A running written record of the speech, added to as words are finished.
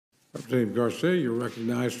Representative Garcia, you're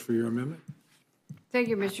recognized for your amendment. Thank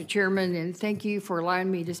you, Mr. Chairman, and thank you for allowing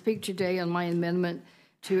me to speak today on my amendment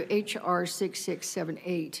to H.R.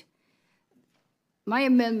 6678. My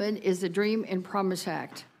amendment is the Dream and Promise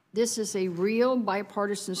Act. This is a real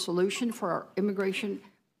bipartisan solution for our immigration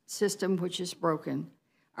system, which is broken.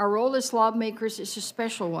 Our role as lawmakers is a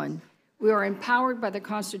special one. We are empowered by the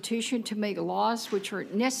Constitution to make laws which are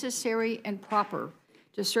necessary and proper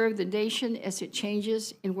to serve the nation as it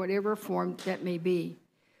changes in whatever form that may be.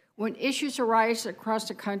 When issues arise across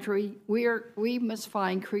the country, we must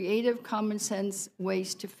find creative, common sense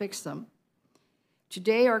ways to fix them.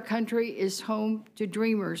 Today, our country is home to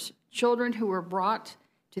dreamers, children who were brought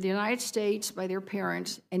to the United States by their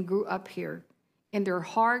parents and grew up here. In their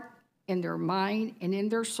heart, in their mind, and in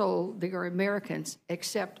their soul, they are Americans,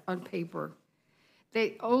 except on paper.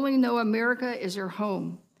 They only know America is their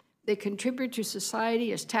home. They contribute to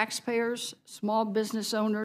society as taxpayers, small business owners,